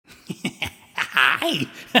Hi,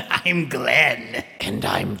 I'm Glenn. And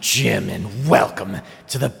I'm Jim, and welcome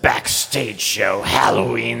to the Backstage Show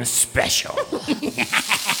Halloween Special.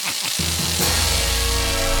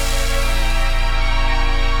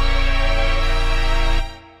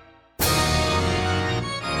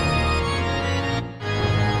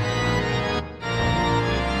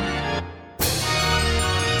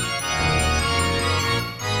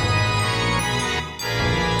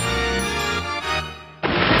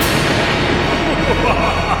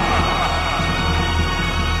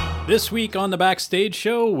 This week on the Backstage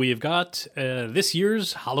Show, we've got this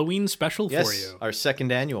year's Halloween special for you. Yes, our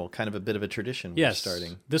second annual, kind of a bit of a tradition we're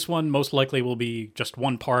starting. This one most likely will be just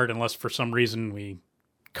one part, unless for some reason we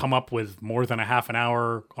come up with more than a half an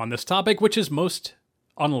hour on this topic, which is most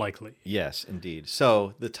unlikely. Yes, indeed.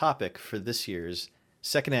 So the topic for this year's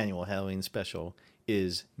second annual Halloween special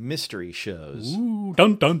is mystery shows. Ooh,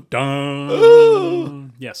 dun dun dun. Ooh.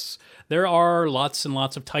 Yes, there are lots and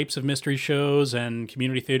lots of types of mystery shows, and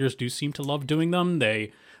community theaters do seem to love doing them.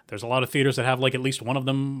 There's a lot of theaters that have like at least one of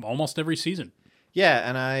them almost every season. Yeah,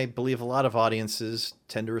 and I believe a lot of audiences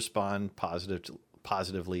tend to respond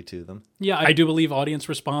positively to them. Yeah, I do believe audience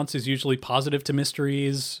response is usually positive to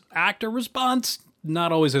mysteries. Actor response,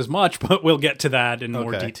 not always as much, but we'll get to that in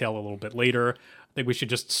more detail a little bit later. I think we should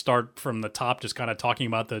just start from the top, just kind of talking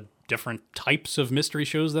about the different types of mystery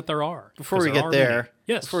shows that there are. Before we get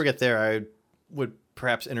there, I would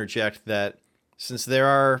perhaps interject that since there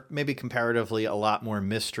are maybe comparatively a lot more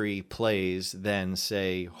mystery plays than,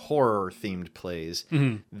 say, horror-themed plays,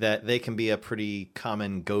 that they can be a pretty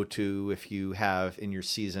common go-to if you have in your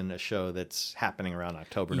season a show that's happening around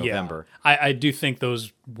October, November. I do think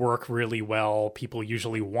those work really well. People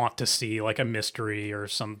usually want to see like a mystery or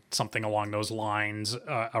something along those lines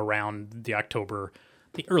around the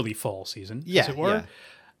early fall season, as it were. Yeah.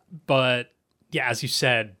 But yeah, as you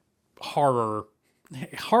said, horror.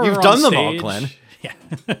 You've done them all, Glenn. Yeah.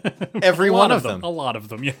 Every one of them. A lot of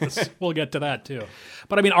them, yes. We'll get to that too.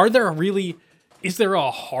 But I mean, is there a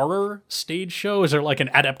horror stage show? Is there like an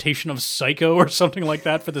adaptation of Psycho or something like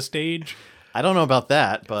that for the stage? I don't know about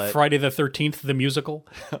that, but... Friday the 13th, the musical.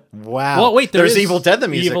 Wow. Well, wait, there's Evil Dead the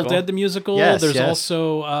musical. Evil Dead the musical. Yes, there's yes.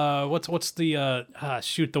 also, what's the,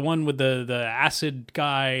 the one with the acid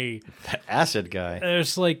guy. The acid guy.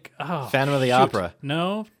 There's like, Phantom of the Opera.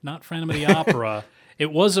 No, not Phantom of the Opera.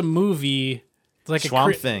 It was a movie. Like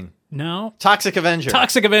Swamp Thing. No. Toxic Avenger.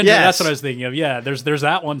 Toxic Avenger. Yes. That's what I was thinking of. Yeah, there's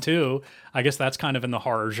that one too. I guess that's kind of in the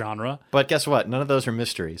horror genre. But guess what? None of those are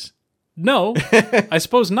mysteries. No, I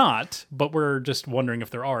suppose not. But we're just wondering if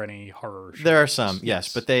there are any horror shows. There are some,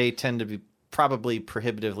 yes, but they tend to be probably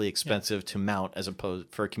prohibitively expensive to mount as opposed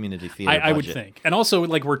for a community theater budget. I would think. And also,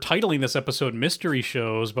 like, we're titling this episode Mystery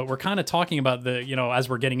Shows, but we're kind of talking about as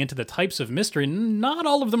we're getting into the types of mystery, not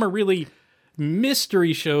all of them are really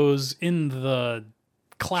mystery shows in the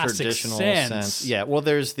classic traditional sense. Yeah, well,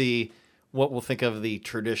 there's what we'll think of the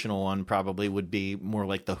traditional one probably would be more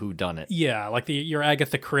like the whodunit. Yeah, like your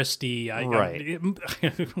Agatha Christie. Right.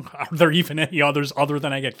 Are there even any others other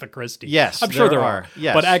than Agatha Christie? Yes, I'm sure there are.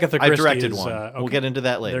 Yes, but Agatha Christie I directed is, one. Okay. We'll get into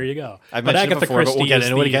that later. There you go. I've mentioned Agatha it before, Christie but we'll get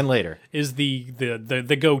into it again later. Is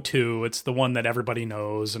the go-to. It's the one that everybody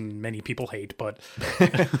knows and many people hate. But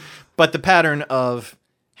but the pattern of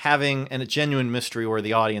having a genuine mystery where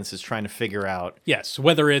the audience is trying to figure out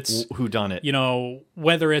whether it's whodunit.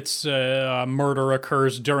 Whether it's a murder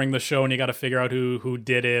occurs during the show and you got to figure out who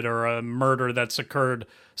did it, or a murder that's occurred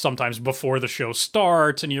sometimes before the show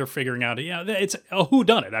starts and you're figuring out it's a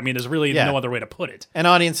whodunit. I mean, there's really no other way to put it. And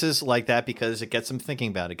audiences like that because it gets them thinking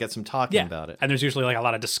about it, gets them talking about it. And there's usually like a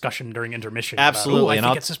lot of discussion during intermission. Absolutely. About, I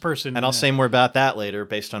think it's this person. And I'll say more about that later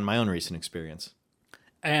based on my own recent experience.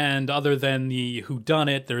 And other than the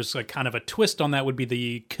whodunit, there's a kind of a twist on that would be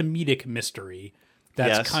the comedic mystery.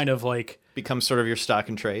 That's kind of like... becomes sort of your stock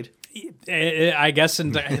and trade. I guess,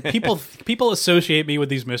 and people associate me with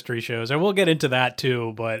these mystery shows. I will get into that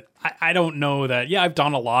too, but I don't know that... Yeah, I've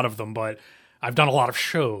done a lot of them, but I've done a lot of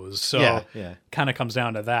shows, so kind of comes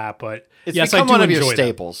down to that. But it's yes, become I do one of enjoy your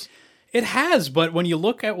staples. Them. It has, but when you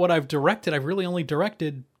look at what I've directed, I've really only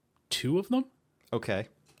directed 2 of them. Okay.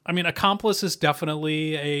 I mean, Accomplice is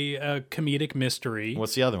definitely a comedic mystery.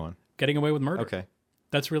 What's the other one? Getting Away with Murder. Okay.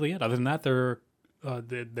 That's really it. Other than that,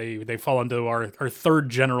 they fall into our third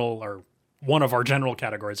general, or one of our general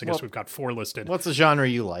categories. I guess we've got 4 listed. What's the genre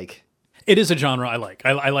you like? It is a genre I like.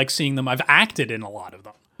 I like seeing them. I've acted in a lot of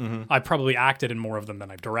them. Mm-hmm. I've probably acted in more of them than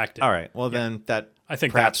I've directed. All right. Well, then that I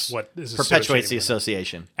think that's what is perpetuates the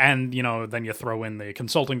association. And then you throw in the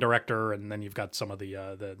consulting director, and then you've got some of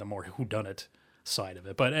the more whodunit side of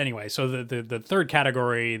it. But anyway, so the third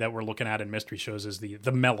category that we're looking at in mystery shows is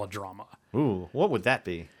the melodrama. Ooh, what would that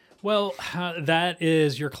be? Well, that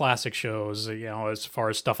is your classic shows, as far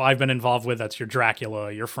as stuff I've been involved with. That's your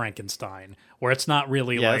Dracula, your Frankenstein, where it's not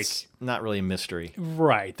really it's not really a mystery.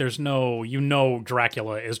 Right. There's no,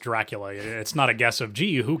 Dracula is Dracula. It's not a guess of,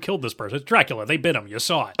 gee, who killed this person? It's Dracula. They bit him. You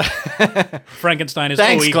saw it. Frankenstein is,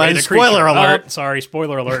 Thanks, he Glenn. ate a Spoiler creature. alert. Oh, sorry,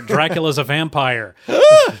 spoiler alert. Dracula's a vampire.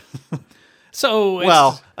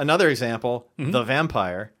 So, another example, The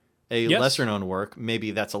Vampire. A Yes. lesser-known work.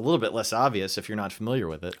 Maybe that's a little bit less obvious if you're not familiar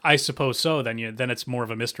with it. I suppose so. Then it's more of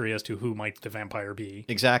a mystery as to who might the vampire be.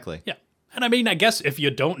 Exactly. Yeah. And I mean, I guess if you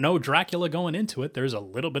don't know Dracula going into it, there's a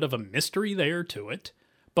little bit of a mystery there to it.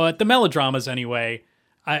 But the melodramas, anyway,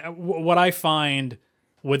 what I find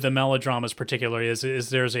with the melodramas particularly is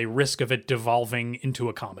there's a risk of it devolving into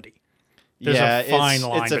a comedy. There's a fine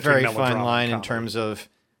line. It's a between very melodrama fine line and in terms of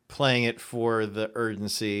playing it for the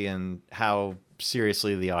urgency and how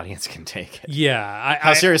seriously the audience can take it. Yeah.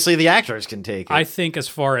 How seriously the actors can take it. I think as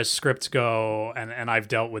far as scripts go, and I've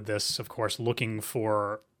dealt with this, of course, looking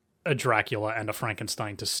for a Dracula and a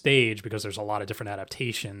Frankenstein to stage, because there's a lot of different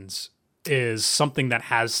adaptations, is something that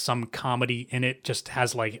has some comedy in it, just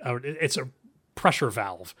has it's a pressure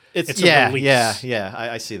valve. It's a release. Yeah.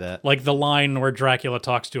 I see that. Like the line where Dracula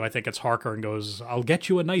talks to, I think it's Harker, and goes, "I'll get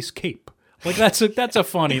you a nice cape." Like that's a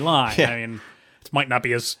funny line. Yeah. I mean, it might not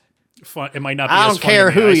be as fun. It might not be. I as don't funny care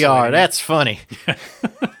with me who you are. isolating it. That's funny.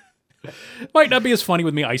 Might not be as funny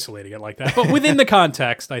with me isolating it like that, but within the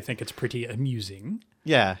context, I think it's pretty amusing.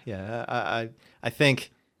 Yeah. I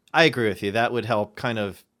think I agree with you. That would help kind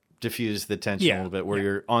of diffuse the tension a little bit, where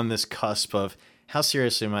you're on this cusp of how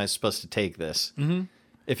seriously am I supposed to take this? Mm-hmm.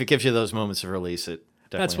 If it gives you those moments of release, it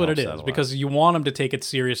definitely That's what it helps out a is, lot. because you want them to take it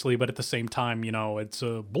seriously, but at the same time, it's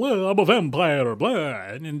blah, I'm a vampire, blah,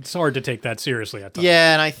 and it's hard to take that seriously at times.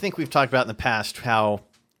 Yeah, and I think we've talked about in the past how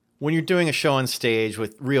when you're doing a show on stage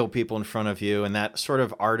with real people in front of you, and that sort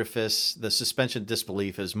of artifice, the suspension of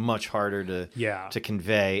disbelief is much harder to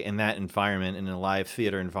convey in that environment, in a live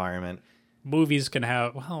theater environment. Movies can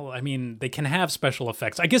have, they can have special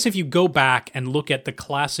effects. I guess if you go back and look at the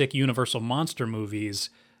classic Universal monster movies,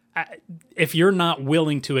 if you're not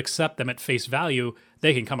willing to accept them at face value,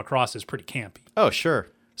 they can come across as pretty campy. Oh, sure.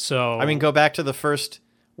 So, I mean, go back to the first,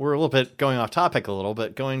 we're a little bit going off topic a little,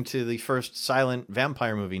 but going to the first silent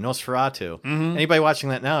vampire movie, Nosferatu. Mm-hmm. Anybody watching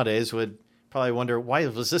that nowadays would probably wonder, why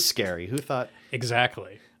was this scary? Who thought?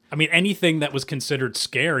 Exactly. I mean, anything that was considered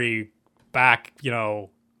scary back,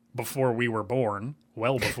 before we were born,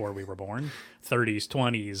 well before we were born, 30s,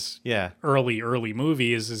 20s, early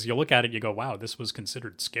movies, as you look at it, you go, wow, this was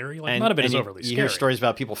considered scary. Like, none of it is overly scary. You hear stories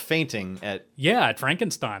about people fainting at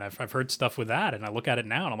Frankenstein. I've heard stuff with that, and I look at it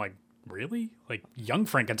now, and I'm like, really? Like, young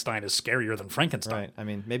Frankenstein is scarier than Frankenstein. Right. I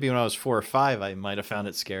mean, maybe when I was 4 or 5, I might have found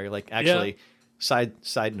it scary. Like, actually, side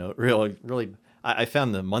note, really, I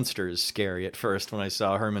found the Munsters scary at first when I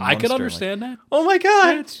saw Herman Munster. I could understand that. Oh my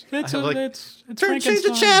god! It's Frankenstein. Change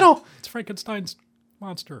the channel. It's Frankenstein's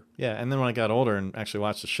monster. Yeah, and then when I got older and actually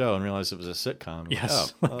watched the show and realized it was a sitcom,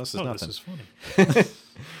 yes, like, this is nothing. This is funny.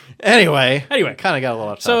 Anyway, kind of got a little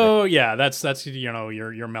off topic. So yeah, that's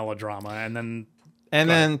your melodrama, and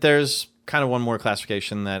then there's kind of one more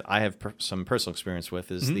classification that I have some personal experience with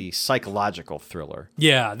is the psychological thriller.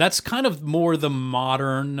 Yeah, that's kind of more the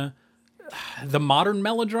modern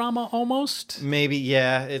melodrama almost. Maybe,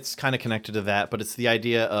 yeah, it's kind of connected to that, but it's the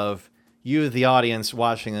idea of you, the audience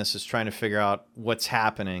watching this, is trying to figure out what's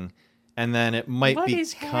happening, and then it might What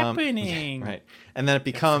is happening? Yeah, right, and then it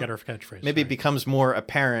becomes it becomes more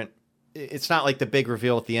apparent. It's not like the big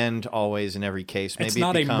reveal at the end always in every case. Maybe it's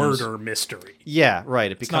not a murder mystery. Yeah,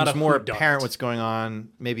 right. It becomes more apparent what's going on.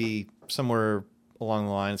 Maybe somewhere along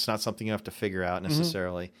the line, it's not something you have to figure out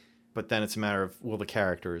necessarily, but then it's a matter of will the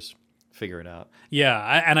characters figure it out.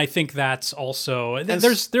 Yeah, and I think that's also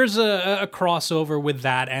there's a crossover with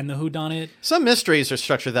that and the whodunit. Some mysteries are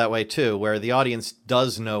structured that way too, where the audience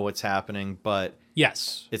does know what's happening, but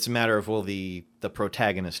yes, it's a matter of will the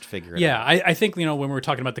protagonist figure it out. Yeah, I think when we were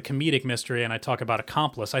talking about the comedic mystery, and I talk about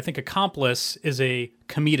Accomplice, I think Accomplice is a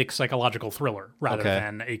comedic psychological thriller rather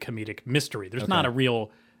than a comedic mystery. There's not a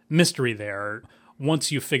real mystery there.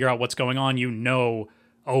 Once you figure out what's going on,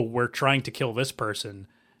 we're trying to kill this person.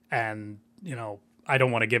 And, I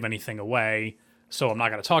don't want to give anything away, so I'm not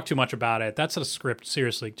going to talk too much about it. That's a script.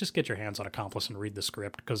 Seriously, just get your hands on Accomplice and read the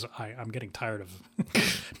script, because I'm getting tired of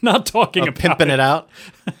not talking about pimping it out.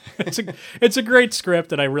 It's a great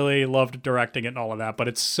script, and I really loved directing it and all of that.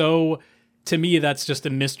 But to me, that's just a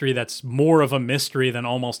mystery that's more of a mystery than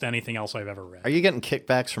almost anything else I've ever read. Are you getting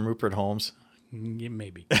kickbacks from Rupert Holmes? Yeah,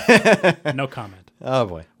 maybe. No comment. Oh,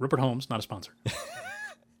 boy. Rupert Holmes, not a sponsor.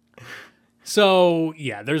 So,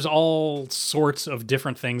 yeah, there's all sorts of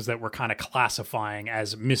different things that we're kind of classifying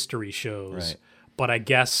as mystery shows. Right. But I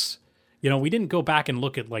guess, we didn't go back and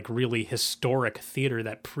look at like really historic theater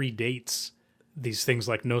that predates these things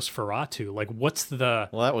like Nosferatu. Like, what's the...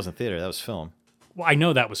 Well, that wasn't theater. That was film. Well, I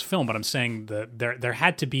know that was film, but I'm saying that there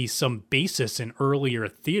had to be some basis in earlier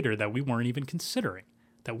theater that we weren't even considering,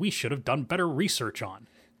 that we should have done better research on.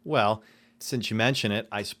 Well, since you mention it,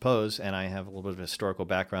 I suppose, and I have a little bit of a historical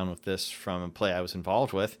background with this from a play I was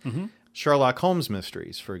involved with, Sherlock Holmes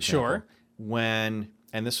mysteries, for example. Sure.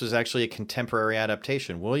 And this was actually a contemporary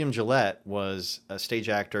adaptation. William Gillette was a stage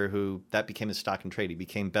actor that became his stock and trade. He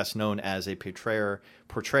became best known as a portrayer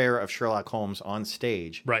of Sherlock Holmes on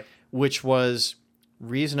stage. Right. Which was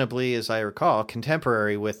reasonably, as I recall,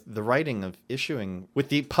 contemporary with the with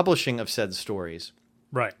the publishing of said stories.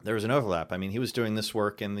 Right. There was an overlap. I mean, he was doing this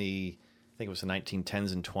work in I think it was the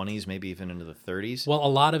 1910s and 20s, maybe even into the 30s. Well, a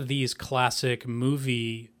lot of these classic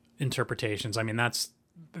movie interpretations, I mean,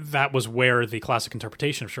 that was where the classic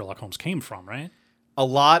interpretation of Sherlock Holmes came from, right? A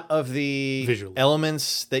lot of the Visually.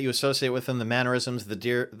 elements that you associate with him, the mannerisms, the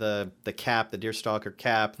cap, the deerstalker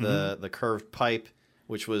cap, the curved pipe,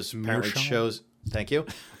 which was apparently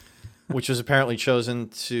which was apparently chosen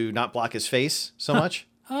to not block his face so much.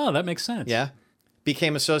 Oh, that makes sense. Yeah.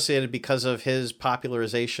 Became associated because of his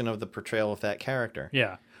popularization of the portrayal of that character.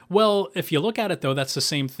 Yeah. Well, if you look at it, though, that's the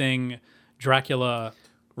same thing Dracula...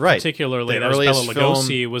 Right. Particularly, the that was Bela earliest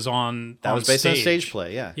Lugosi film, was on That on was based stage. on a stage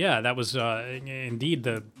play, yeah. Yeah, that was indeed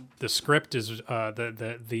the script is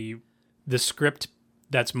the script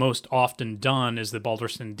that's most often done is the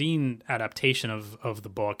Balderston Dean adaptation of the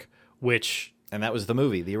book, and that was the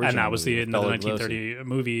movie, the original. And that was the Bela 1930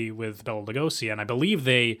 movie with Bela Lugosi, and I believe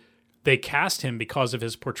they cast him because of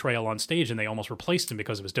his portrayal on stage, and they almost replaced him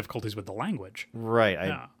because of his difficulties with the language. Right,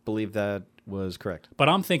 I believe that was correct. But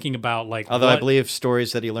I'm thinking about although I believe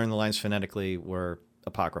stories that he learned the lines phonetically were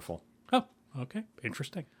apocryphal. Oh, okay,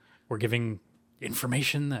 interesting. We're giving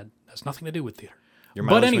information that has nothing to do with theater. Your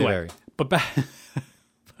mileage but anyway, may vary. but back.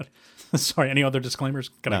 Sorry, any other disclaimers?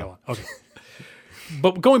 Can I No. go on? Okay.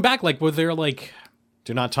 But going back, like, were there like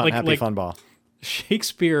Do not taunt Happy Fun Ball.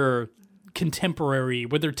 Shakespeare contemporary?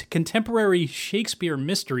 Were there contemporary Shakespeare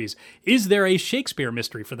mysteries? Is there a Shakespeare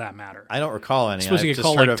mystery for that matter? I don't recall any. I suppose you I've could just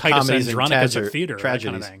call heard like of Titus comedies Andronicus and of theater, tragedies.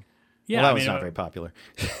 that kind of thing. Yeah, Well, that was not very popular.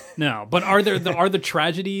 No, but are the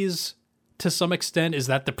tragedies to some extent? Is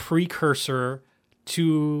that the precursor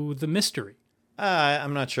to the mystery?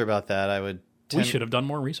 I'm not sure about that. We should have done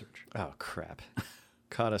more research. Oh, crap.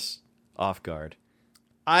 Caught us off guard.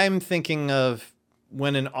 I'm thinking of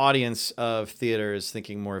when an audience of theater is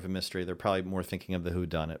thinking more of a mystery, they're probably more thinking of the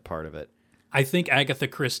whodunit part of it. I think Agatha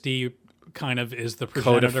Christie kind of is the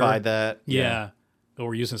progenitor. Codified that. Yeah. Oh,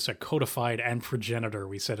 we're using codified and progenitor,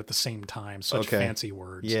 we said at the same time. Such fancy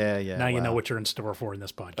words. Yeah. Now you know what you're in store for in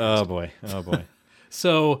this podcast. Oh, boy.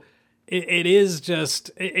 So it is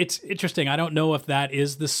just, it's interesting. I don't know if that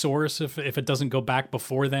is the source, if it doesn't go back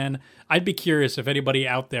before then. I'd be curious if anybody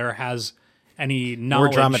out there has any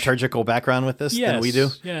knowledge. More dramaturgical background with this than we do?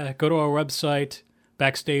 Yeah, go to our website,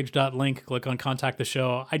 backstage.link, click on Contact the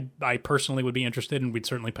Show. I personally would be interested, and we'd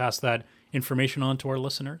certainly pass that information on to our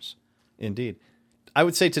listeners. Indeed. I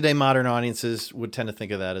would say today modern audiences would tend to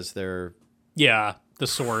think of that as their the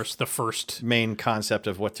source, the first main concept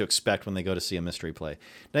of what to expect when they go to see a mystery play.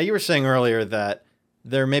 Now, you were saying earlier that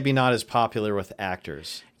they're maybe not as popular with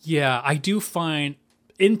actors. Yeah, I do find,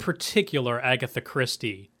 in particular, Agatha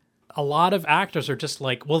Christie, a lot of actors are just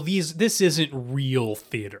like, well, this isn't real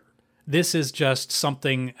theater. This is just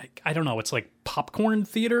something, I don't know, it's like popcorn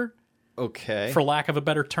theater? Okay. For lack of a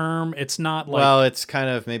better term. It's not like... Well, it's kind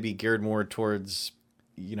of maybe geared more towards,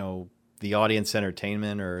 the audience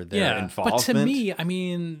entertainment or their involvement. But to me, I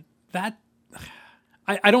mean, that...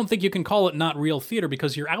 I don't think you can call it not real theater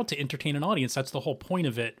because you're out to entertain an audience. That's the whole point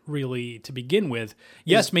of it, really, to begin with.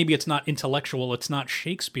 Yes, maybe it's not intellectual. It's not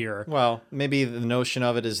Shakespeare. Well, maybe the notion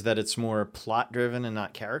of it is that it's more plot-driven and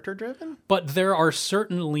not character-driven? But there are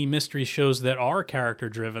certainly mystery shows that are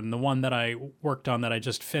character-driven. The one that I worked on that I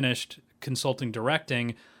just finished consulting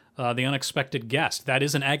directing, The Unexpected Guest. That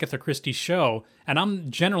is an Agatha Christie show. And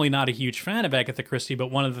I'm generally not a huge fan of Agatha Christie,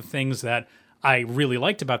 but one of the things that I really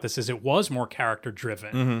liked about this is it was more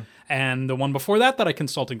character-driven. Mm-hmm. And the one before that I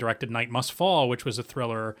consulting directed, Night Must Fall, which was a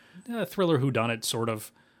thriller whodunit, sort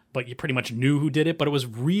of, but you pretty much knew who did it. But it was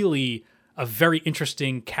really a very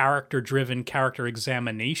interesting character-driven, character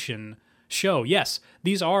examination show. Yes,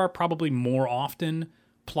 these are probably more often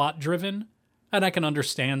plot-driven, and I can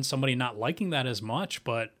understand somebody not liking that as much,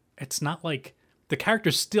 but it's not like the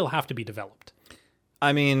characters still have to be developed.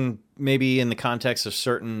 I mean, maybe in the context of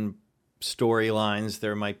certain storylines,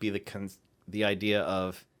 there might be the idea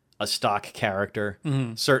of a stock character,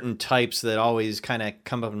 certain types that always kind of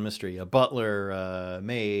come up in mystery. A butler,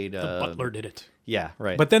 maid. The butler did it. Yeah,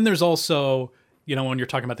 right. But then there's also, when you're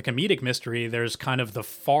talking about the comedic mystery, there's kind of the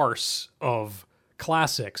farce of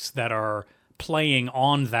classics that are playing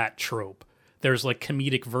on that trope. There's like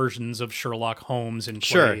comedic versions of Sherlock Holmes in plays.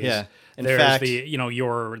 Sure, yeah. In There's fact,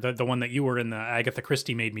 the one that you were in, the Agatha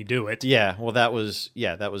Christie Made Me Do It. Yeah, well, that was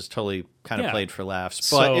totally kind of played for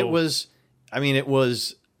laughs. But So- it was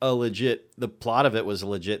the plot of it was a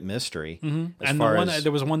legit mystery. Mm-hmm. And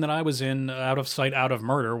there was one that I was in, Out of Sight, Out of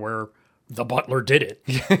Murder, where the butler did it.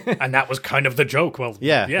 And that was kind of the joke. Well,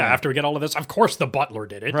 yeah. After we get all of this, of course the butler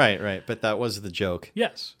did it. Right. But that was the joke.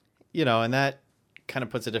 Yes. And that kind of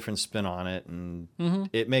puts a different spin on it, and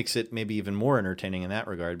it makes it maybe even more entertaining in that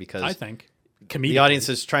regard, because I think the audience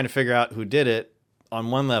is trying to figure out who did it on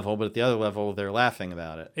one level, but at the other level, they're laughing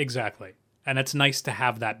about it. Exactly. And it's nice to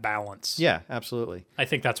have that balance. Yeah, absolutely. I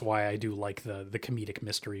think that's why I do like the comedic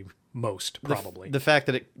mystery most, probably. The fact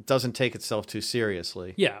that it doesn't take itself too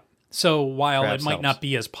seriously. Yeah. So while Perhaps it might helps. not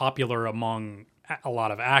be as popular among a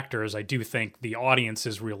lot of actors, I do think the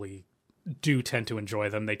audiences really do tend to enjoy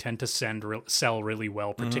them. They tend to sell really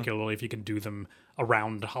well, particularly if you can do them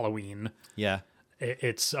around Halloween. Yeah.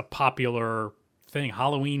 It's a popular thing.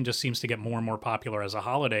 Halloween just seems to get more and more popular as a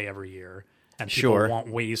holiday every year, and people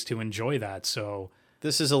want ways to enjoy that. So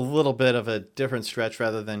this is a little bit of a different stretch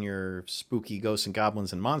rather than your spooky ghosts and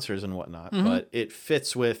goblins and monsters and whatnot, but it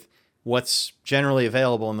fits with what's generally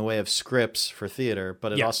available in the way of scripts for theater,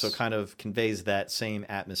 but it also kind of conveys that same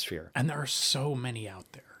atmosphere. And there are so many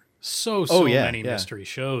out there. So many mystery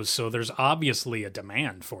shows. So there's obviously a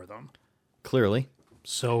demand for them. Clearly.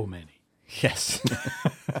 So many. Yes.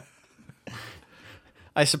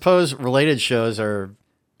 I suppose related shows are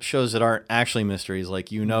shows that aren't actually mysteries, like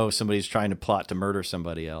somebody's trying to plot to murder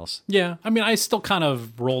somebody else. Yeah. I mean, I still kind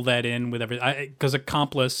of roll that in with everything. Because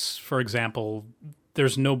Accomplice, for example,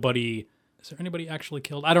 there's nobody... Is there anybody actually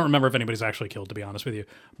killed? I don't remember if anybody's actually killed, to be honest with you.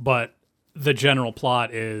 But the general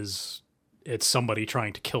plot is... it's somebody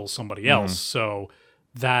trying to kill somebody else. So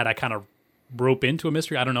that I kind of rope into a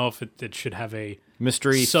mystery. I don't know if it should have a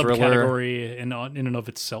mystery subcategory in and of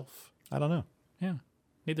itself. I don't know. Yeah,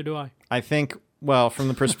 neither do I. I think, from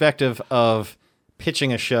the perspective of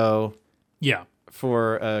pitching a show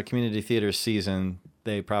for a community theater season,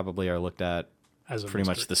 they probably are looked at as pretty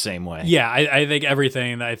much the same way. Yeah, I think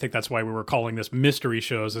everything, I think that's why we were calling this mystery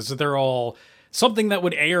shows, is that they're all something that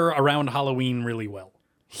would air around Halloween really well.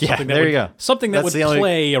 Yeah, there you go. Something that would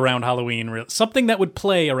play around Halloween. Something that would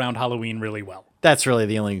play around Halloween really well. That's really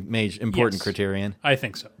the only major important criterion. I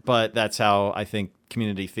think so. But that's how I think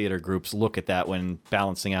community theater groups look at that when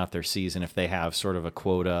balancing out their season, if they have sort of a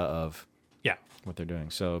quota of what they're doing.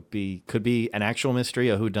 So could be an actual mystery,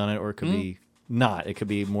 a whodunit, or it could be not. It could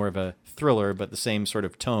be more of a thriller, but the same sort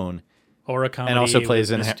of tone. Or a comedy, and also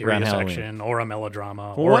plays in around Halloween. Action, or a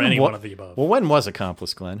melodrama, or any one of the above. Well, when was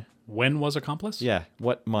Accomplice, Glenn? When was Accomplice? Yeah,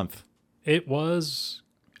 what month? It was,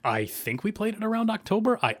 I think we played it around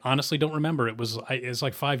October. I honestly don't remember. It was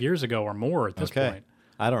like 5 years ago or more at this point.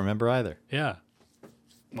 I don't remember either. Yeah.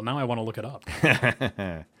 Well, now I want to look it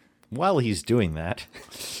up. While he's doing that,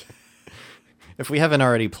 if we haven't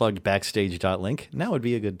already plugged backstage.link, now would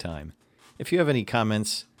be a good time. If you have any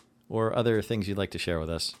comments or other things you'd like to share with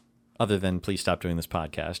us, other than please stop doing this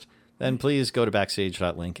podcast, then please go to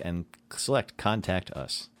backstage.link and select Contact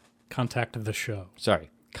Us. Contact the show. Sorry,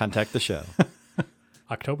 Contact the show.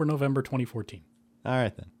 October, November 2014. All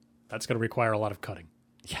right, then. That's going to require a lot of cutting.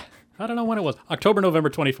 Yeah. I don't know when it was. October, November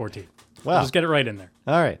 2014. Wow. I'll just get it right in there.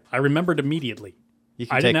 All right. I remembered immediately.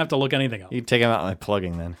 Didn't have to look anything up. You can take them out my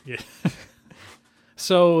plugging then. Yeah.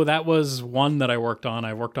 So that was one that I worked on.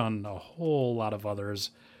 I worked on a whole lot of others.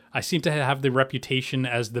 I seem to have the reputation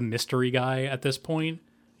as the mystery guy at this point.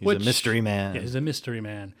 He's a mystery man. Yeah, he's a mystery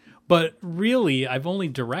man. But really, I've only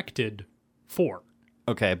directed 4.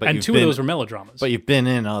 Okay, but and 2 of those were melodramas. But you've been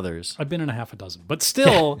in others. I've been in a half a dozen. But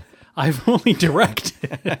still, I've only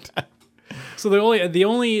directed. So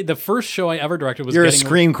the first show I ever directed was... You're a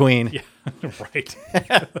scream queen. Yeah, right.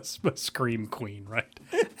 A scream queen, right.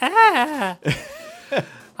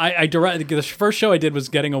 I directed... The first show I did was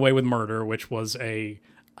Getting Away with Murder, which was I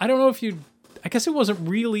don't know if you... I guess it wasn't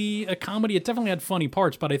really a comedy. It definitely had funny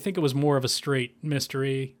parts, but I think it was more of a straight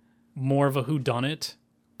mystery, more of a whodunit,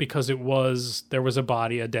 because there was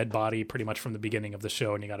a dead body, pretty much from the beginning of the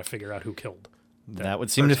show, and you got to figure out who killed. That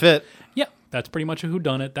would seem to fit. Yeah, that's pretty much a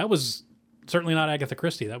whodunit. That was certainly not Agatha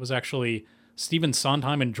Christie. That was actually Stephen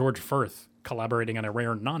Sondheim and George Firth collaborating on a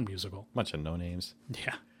rare non-musical. Bunch of no names.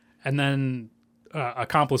 Yeah. And then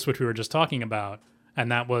Accomplice, which we were just talking about,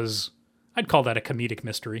 and that was, I'd call that a comedic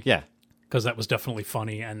mystery. Yeah. Because that was definitely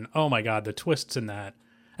funny, and oh my god, the twists in that.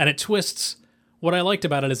 And it twists, what I liked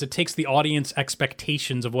about it is it takes the audience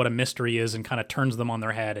expectations of what a mystery is and kind of turns them on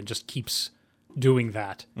their head and just keeps doing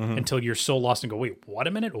that until you're so lost and go, wait, what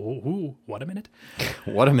a minute? Oh, what a minute?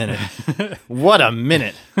 What a minute. What a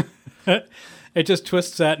minute. It just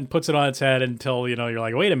twists that and puts it on its head until, you're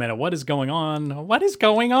like, wait a minute, what is going on? What is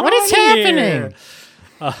going on? What is here?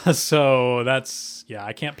 Happening? So that's,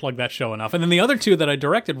 I can't plug that show enough. And then the other two that I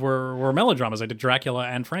directed were melodramas. I did Dracula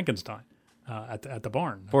and Frankenstein at the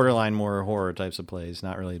Barn. Borderline more horror types of plays,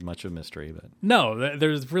 not really much of mystery. But no,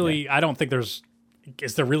 there's really, I don't think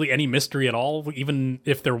is there really any mystery at all? Even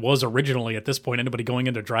if there was originally at this point, anybody going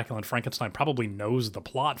into Dracula and Frankenstein probably knows the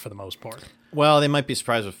plot for the most part. Well, they might be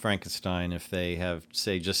surprised with Frankenstein if they have,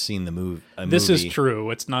 say, just seen the movie. This is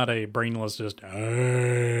true. It's not a brainless just...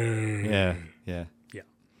 Yeah.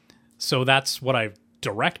 So that's what I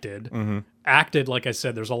directed. Acted, like I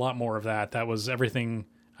said, there's a lot more of that. That was everything...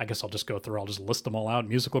 I guess I'll just go through. I'll just list them all out.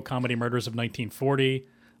 Musical Comedy Murders of 1940,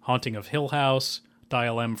 Haunting of Hill House,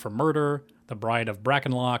 Dial M for Murder, The Bride of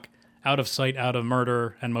Brackenlock, Out of Sight, Out of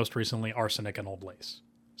Murder, and most recently, Arsenic and Old Lace.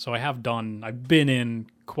 So I've been in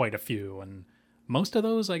quite a few, and most of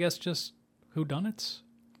those, I guess, just whodunits.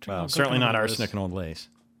 Well, certainly not Arsenic and Old Lace.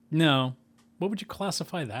 No. What would you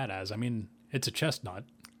classify that as? I mean, it's a chestnut.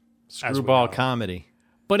 Screwball comedy.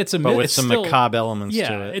 But it's with some macabre elements to it.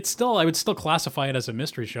 Yeah, it's still, I would still classify it as a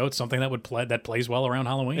mystery show. It's something that plays well around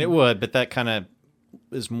Halloween. It would, but that kind of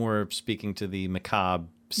is more speaking to the macabre,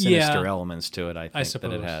 sinister elements to it, I think,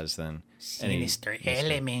 that it has than sinister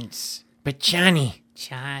elements. But Johnny,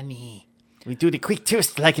 we do the quick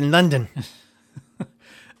twist like in London.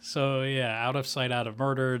 So Out of Sight, Out of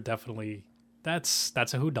Murder, definitely. That's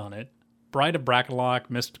a whodunit. Bride of Brackenlock,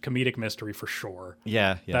 comedic mystery for sure.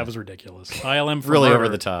 Yeah. That was ridiculous. Dial M for really Murder. Over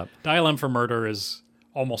the top. Dial M for Murder is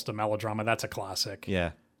almost a melodrama. That's a classic.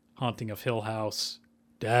 Yeah. Haunting of Hill House,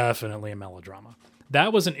 definitely a melodrama.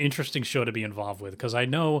 That was an interesting show to be involved with because I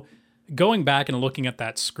know, going back and looking at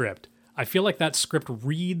that script, I feel like that script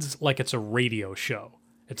reads like it's a radio show.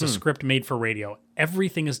 It's a script made for radio.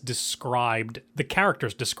 Everything is described, the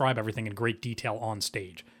characters describe everything in great detail on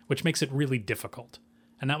stage, which makes it really difficult.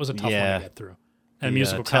 And that was a tough one to get through. And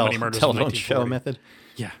Musical Comedy Murders of 1940. Show method?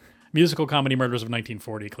 Yeah. Musical Comedy Murders of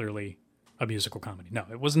 1940, clearly a musical comedy. No,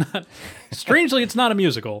 it was not. Strangely, it's not a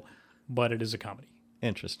musical, but it is a comedy.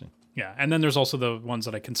 Interesting. Yeah, and then there's also the ones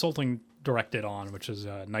that I consulting directed on, which is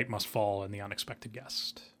Night Must Fall and The Unexpected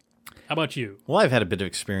Guest. How about you? Well, I've had a bit of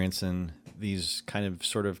experience in these kind of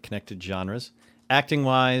sort of connected genres.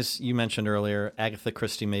 Acting-wise, you mentioned earlier, Agatha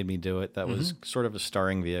Christie made me do it. That was sort of a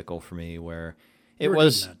starring vehicle for me where it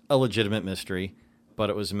was a legitimate mystery,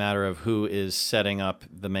 but it was a matter of who is setting up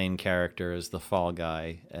the main character as the fall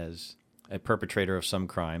guy, as a perpetrator of some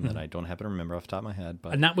crime that I don't happen to remember off the top of my head.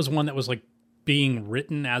 But and that was one that was like being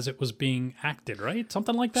written as it was being acted, right?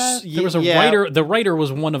 Something like that? There was a writer. The writer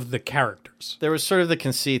was one of the characters. There was sort of the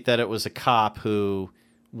conceit that it was a cop who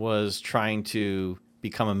was trying to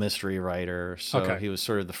become a mystery writer, so he was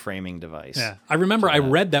sort of the framing device. Yeah, I remember I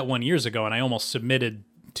read that one years ago, and I almost submitted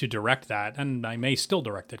to direct that, and I may still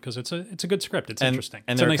direct it because it's a good script. It's interesting.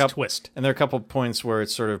 And it's a nice twist. And there are a couple points where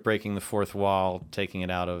it's sort of breaking the fourth wall, taking it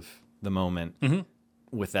out of the moment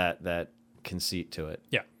with that conceit to it.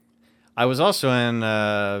 Yeah. I was also in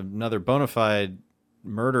another bona fide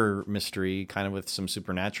murder mystery, kind of with some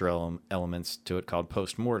supernatural elements to it, called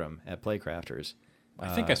Postmortem at Playcrafters.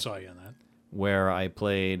 I think I saw you in that. Where I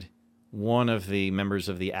played one of the members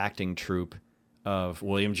of the acting troupe of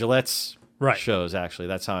William Gillette's shows, actually.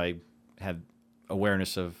 That's how I had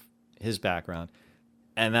awareness of his background.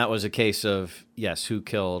 And that was a case of, who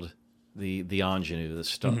killed the ingenue,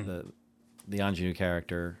 the ingenue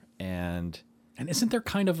character. And isn't there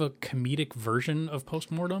kind of a comedic version of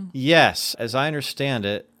Postmortem? Yes. As I understand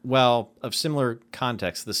it, of similar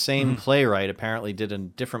context, the same playwright apparently did a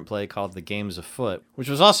different play called The Games Afoot, which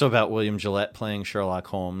was also about William Gillette playing Sherlock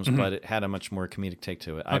Holmes, but it had a much more comedic take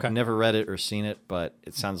to it. I've never read it or seen it, but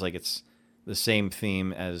it sounds like it's the same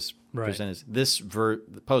theme as presented. This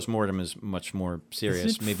Postmortem is much more serious.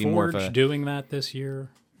 Isn't maybe Forge more of a doing that this year?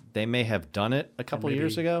 They may have done it a couple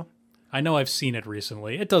years ago. I know I've seen it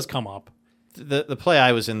recently. It does come up. The play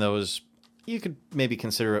I was in, though, was, you could maybe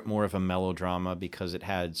consider it more of a melodrama because it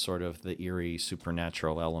had sort of the eerie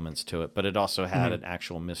supernatural elements to it, but it also had an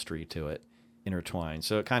actual mystery to it intertwined.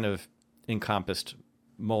 So it kind of encompassed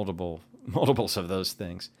multiples of those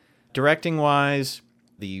things. Directing-wise,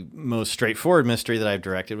 The most straightforward mystery that I've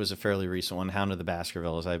directed was a fairly recent one, Hound of the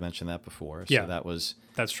Baskervilles. I mentioned that before. So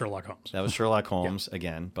that's Sherlock Holmes. That was Sherlock Holmes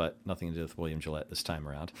again, but nothing to do with William Gillette this time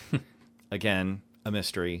around. Again, a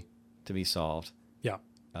mystery to be solved. Yeah.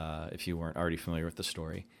 If you weren't already familiar with the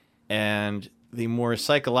story. And the more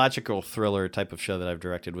psychological thriller type of show that I've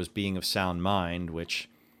directed was Being of Sound Mind, which,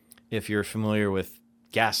 if you're familiar with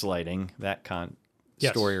gaslighting, that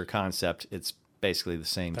story or concept, it's basically the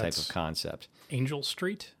same type of concept. Angel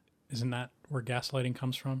Street? Isn't that where gaslighting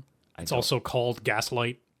comes from? It's also called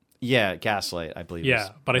Gaslight. Yeah, Gaslight, I believe.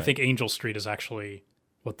 Yeah, but right. I think Angel Street is actually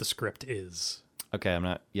what the script is. Okay, I'm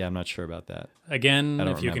not sure about that. Again,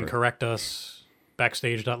 if you can correct us,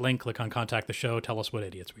 backstage.link, click on Contact the Show, tell us what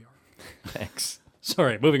idiots we are. Thanks.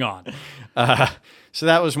 Sorry, moving on. So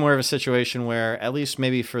that was more of a situation where, at least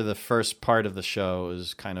maybe for the first part of the show, it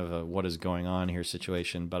was kind of a what is going on here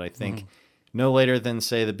situation. But I think no later than,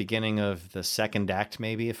 say, the beginning of the second act,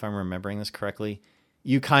 maybe, if I'm remembering this correctly,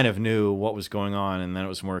 you kind of knew what was going on, and then it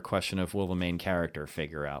was more a question of, will the main character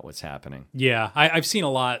figure out what's happening? Yeah, I've seen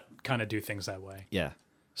a lot kind of do things that way. Yeah.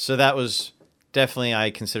 So that was definitely,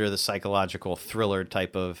 I consider, the psychological thriller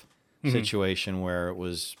type of situation where it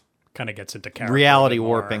was... kind of gets into character. Reality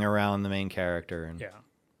warping around the main character and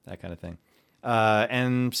that kind of thing.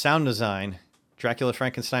 And sound design, Dracula,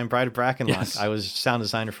 Frankenstein, Bride of Brackenlock. Yes. I was sound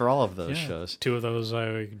designer for all of those shows. 2 of those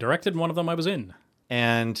I directed, 1 of them I was in.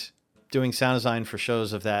 And doing sound design for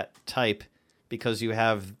shows of that type, because you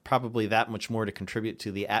have probably that much more to contribute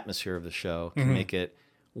to the atmosphere of the show, can make it,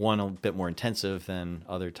 one, a bit more intensive than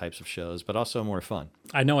other types of shows, but also more fun.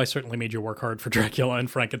 I know I certainly made you work hard for Dracula and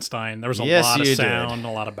Frankenstein. There was a lot of sound,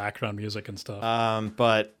 a lot of background music and stuff.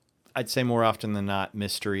 But I'd say more often than not,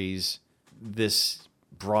 mysteries, this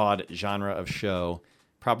broad genre of show,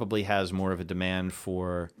 probably has more of a demand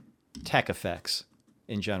for tech effects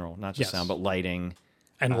in general, not just sound, but lighting.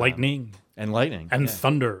 And lightning. And lightning. And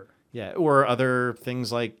thunder. Yeah, or other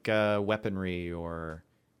things like weaponry or...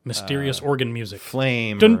 mysterious organ music.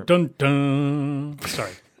 Flame. Dun, dun, dun.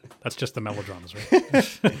 Sorry. That's just the melodramas,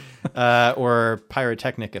 right? Or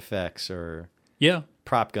pyrotechnic effects or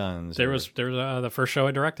prop guns. There was the first show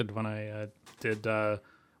I directed when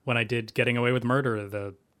I did Getting Away with Murder.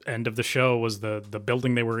 The end of the show was the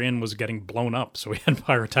building they were in was getting blown up, so we had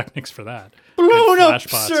pyrotechnics for that. Blown up,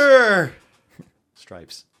 sir!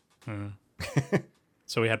 Stripes.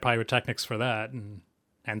 So we had pyrotechnics for that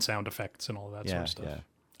and sound effects and all that sort of stuff. Yeah.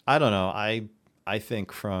 I don't know. I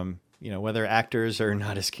think from, whether actors are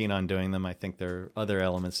not as keen on doing them, I think there are other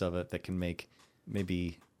elements of it that can make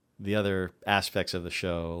maybe the other aspects of the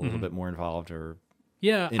show a little bit more involved or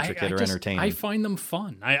intricate or entertaining. I find them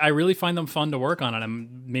fun. I really find them fun to work on,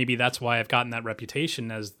 and maybe that's why I've gotten that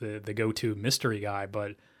reputation as the go-to mystery guy,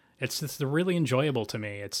 but it's really enjoyable to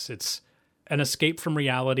me. It's an escape from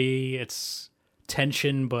reality. It's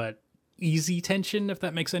tension, but easy tension, if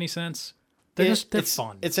that makes any sense. They're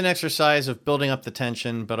fun. It's an exercise of building up the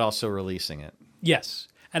tension, but also releasing it. Yes.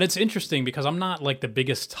 And it's interesting because I'm not like the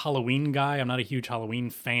biggest Halloween guy. I'm not a huge Halloween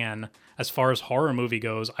fan. As far as horror movie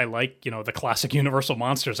goes, I like, the classic Universal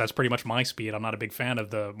monsters. That's pretty much my speed. I'm not a big fan of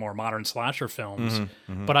the more modern slasher films.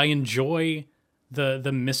 But I enjoy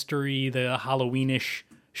the mystery, the Halloweenish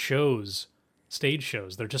shows, stage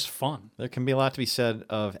shows. They're just fun. There can be a lot to be said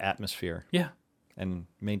of atmosphere. Yeah. And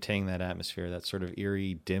maintaining that atmosphere, that sort of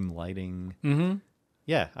eerie, dim lighting.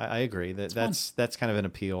 Yeah, I agree. That's kind of an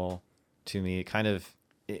appeal to me.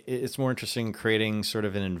 It's more interesting creating sort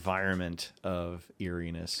of an environment of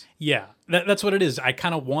eeriness. Yeah, that's what it is. I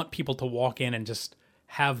kind of want people to walk in and just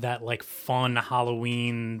have that like fun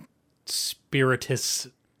Halloween spiritus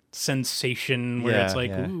sensation where it's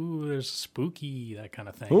like, ooh, there's spooky, that kind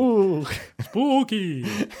of thing. Ooh, spooky.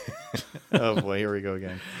 Oh boy, here we go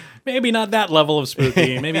again. Maybe not that level of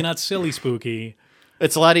spooky. Maybe not silly spooky.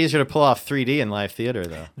 It's a lot easier to pull off 3D in live theater,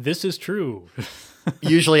 though. This is true.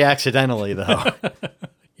 Usually accidentally, though.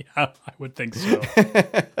 Yeah, I would think so.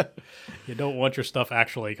 You don't want your stuff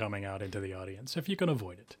actually coming out into the audience if you can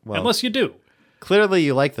avoid it. Well, unless you do. Clearly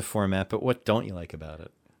you like the format, but what don't you like about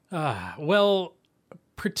it? Well,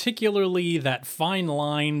 particularly that fine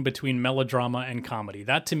line between melodrama and comedy.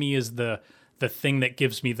 That to me is the thing that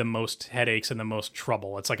gives me the most headaches and the most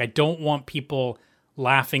trouble. It's like I don't want people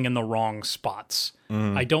laughing in the wrong spots.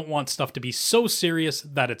 I don't want stuff to be so serious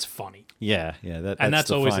that it's funny. Yeah, that's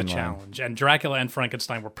always a challenge. And Dracula and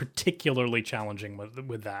Frankenstein were particularly challenging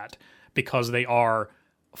with that because they are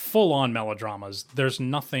full-on melodramas. There's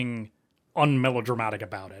nothing unmelodramatic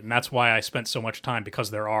about it, and that's why I spent so much time, because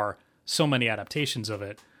there are so many adaptations of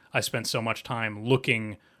it. I spent so much time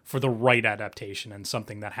looking for the right adaptation and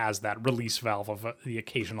something that has that release valve of the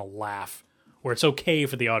occasional laugh where it's okay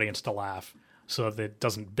for the audience to laugh so that it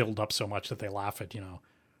doesn't build up so much that they laugh at,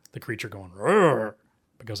 the creature going, "Rrr,"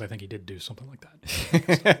 because I think he did do something like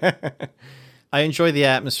that. I enjoy the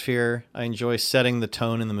atmosphere. I enjoy setting the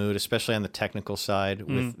tone and the mood, especially on the technical side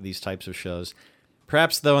with these types of shows.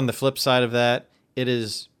 Perhaps, though, on the flip side of that, it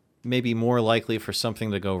is maybe more likely for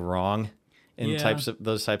something to go wrong in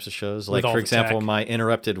those types of shows. Like, for example, my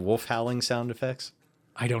interrupted wolf howling sound effects.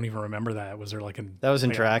 I don't even remember that. Was there like a... That was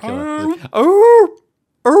in Dracula.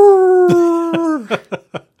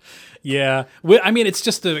 Yeah. I mean, it's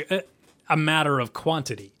just a matter of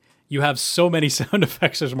quantity. You have so many sound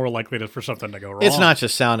effects, there's more likely for something to go wrong. It's not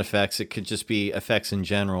just sound effects. It could just be effects in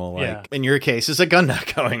general. Like, in your case, is a gun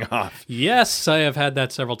not going off? Yes, I have had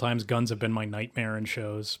that several times. Guns have been my nightmare in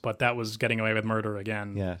shows, but that was Getting Away with Murder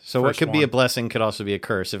again. Yeah. So what could be a blessing could also be a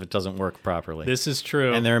curse if it doesn't work properly. This is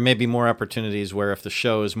true. And there may be more opportunities where if the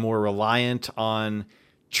show is more reliant on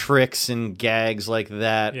tricks and gags like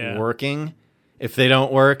that working, if they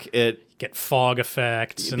don't work, it get fog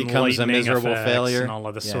effects and becomes a miserable failure and all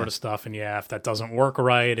of this sort of stuff. And if that doesn't work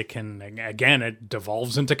right, it can, again, it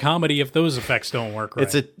devolves into comedy if those effects don't work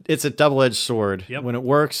right. It's a double-edged sword. Yep. When it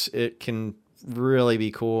works, it can really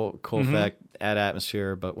be cool effect, add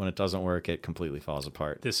atmosphere, but when it doesn't work, it completely falls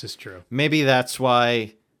apart. This is true. Maybe that's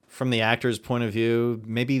why, from the actor's point of view,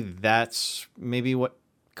 maybe what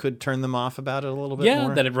could turn them off about it a little bit more.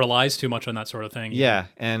 Yeah, that it relies too much on that sort of thing. Yeah,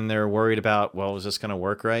 and they're worried about, well, is this going to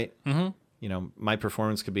work right? Mm-hmm. My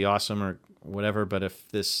performance could be awesome or whatever, but if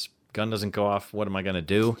this gun doesn't go off, what am I going to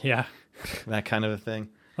do? Yeah. That kind of a thing.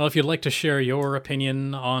 Well, if you'd like to share your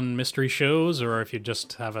opinion on mystery shows, or if you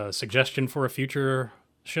just have a suggestion for a future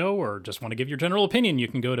show, or just want to give your general opinion, you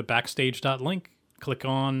can go to backstage.link, click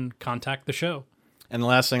on Contact the Show. And the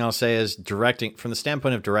last thing I'll say is directing, from the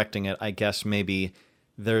standpoint of directing it, I guess maybe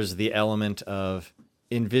there's the element of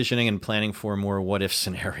envisioning and planning for more what-if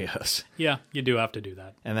scenarios. Yeah, you do have to do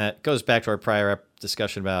that. And that goes back to our prior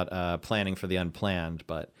discussion about planning for the unplanned,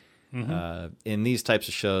 but in these types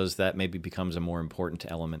of shows, that maybe becomes a more important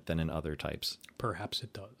element than in other types. Perhaps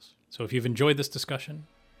it does. So if you've enjoyed this discussion,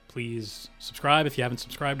 please subscribe if you haven't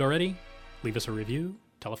subscribed already. Leave us a review.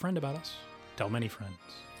 Tell a friend about us. Tell many friends.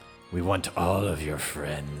 We want all of your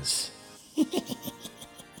friends.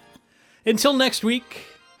 Until next week,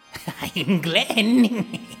 I'm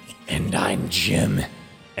Glenn. And I'm Jim.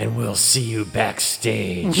 And we'll see you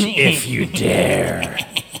backstage if you dare.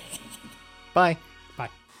 Bye. bye.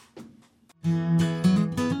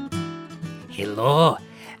 Hello,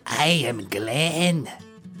 I am Glenn.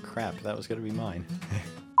 Crap, that was going to be mine.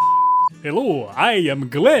 Hello, I am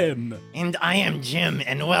Glenn. And I am Jim,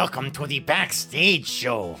 and welcome to the Backstage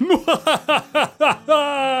Show.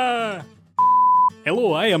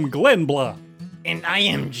 Hello, I am Glenn Blah. And I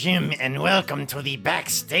am Jim, and welcome to the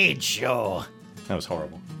Backstage Show. That was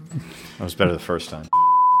horrible. That was better the first time.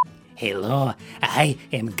 Hello, I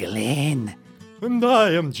am Glenn. And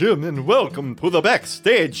I am Jim, and welcome to the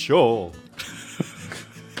Backstage Show.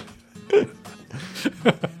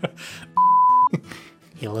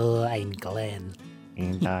 Hello, I'm Glenn.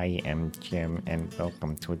 And I am Jim, and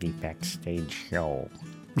welcome to the Backstage Show.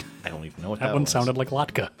 I don't even know what That one sounded like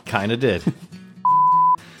Latka. Kind of did.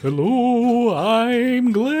 Hello,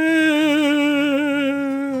 I'm Glenn.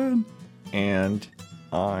 And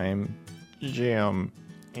I'm Jim,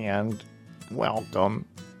 and welcome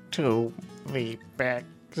to the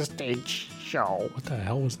Backstage Show. What the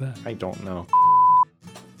hell was that? I don't know.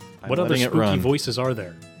 What other spooky voices are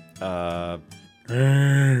there?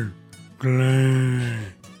 Glenn.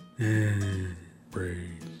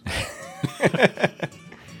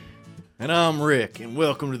 And I'm Rick, and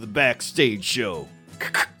welcome to the Backstage Show.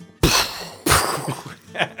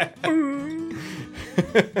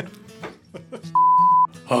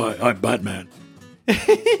 Hi, I'm Batman.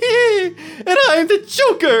 And I'm the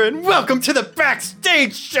Joker, and welcome to the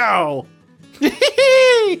Backstage Show.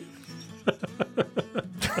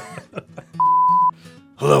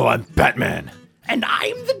 Hello, I'm Batman. And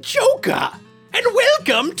I'm the Joker. And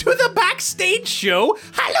welcome to the Backstage Show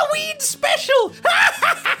Halloween special.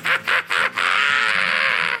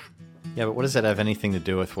 Yeah, but what does that have anything to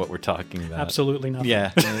do with what we're talking about? Absolutely nothing.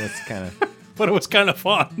 Yeah, it's kind of... But it was kind of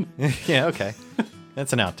fun. Yeah, okay.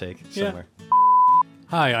 That's an outtake somewhere.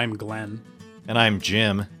 Hi, I'm Glenn. And I'm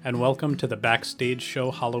Jim. And welcome to the Backstage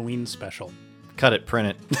Show Halloween special. Cut it, print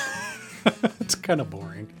it. It's kind of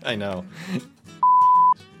boring. I know.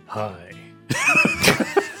 Hi.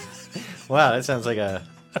 Wow, that sounds like a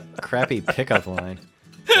crappy pickup line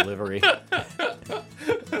delivery.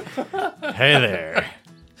 Hey there.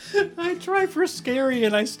 I try for scary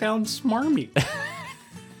and I sound smarmy.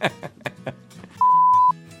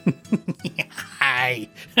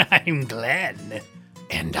 I'm Glenn.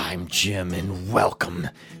 And I'm Jim, and welcome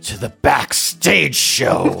to the Backstage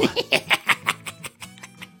Show.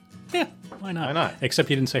 Yeah, why not? Why not? Except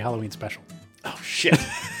you didn't say Halloween special. Oh, shit.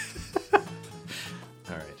 All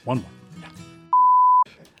right. One more.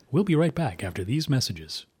 We'll be right back after these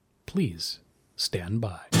messages. Please stand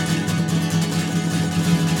by.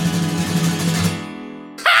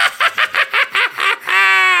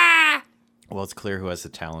 Well, it's clear who has the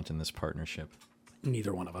talent in this partnership.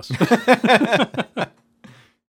 Neither one of us.